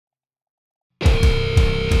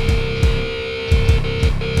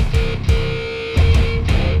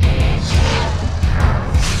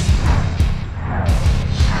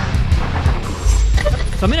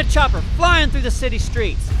So I'm in a chopper flying through the city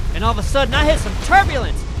streets, and all of a sudden I hit some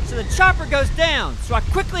turbulence, so the chopper goes down. So I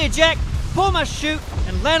quickly eject, pull my chute,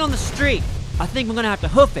 and land on the street. I think I'm gonna have to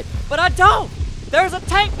hoof it, but I don't. There's a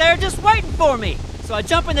tank there just waiting for me. So I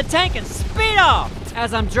jump in the tank and speed off.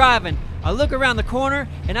 As I'm driving, I look around the corner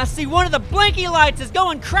and I see one of the blinky lights is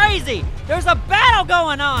going crazy. There's a battle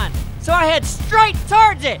going on. So I head straight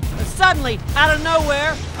towards it. But suddenly, out of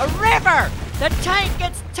nowhere, a river. The tank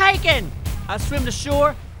gets taken. I swim to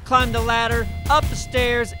shore, climb the ladder, up the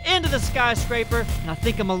stairs, into the skyscraper, and I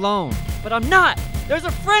think I'm alone. But I'm not. There's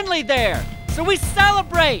a friendly there. So we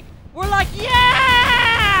celebrate. We're like,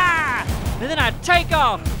 yeah! And then I take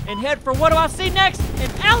off and head for, what do I see next?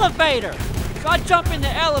 An elevator. So I jump in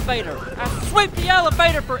the elevator. I sweep the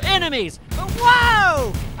elevator for enemies. But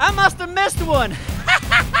whoa! I must have missed one.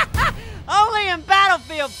 Only in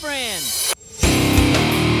Battlefield, friends.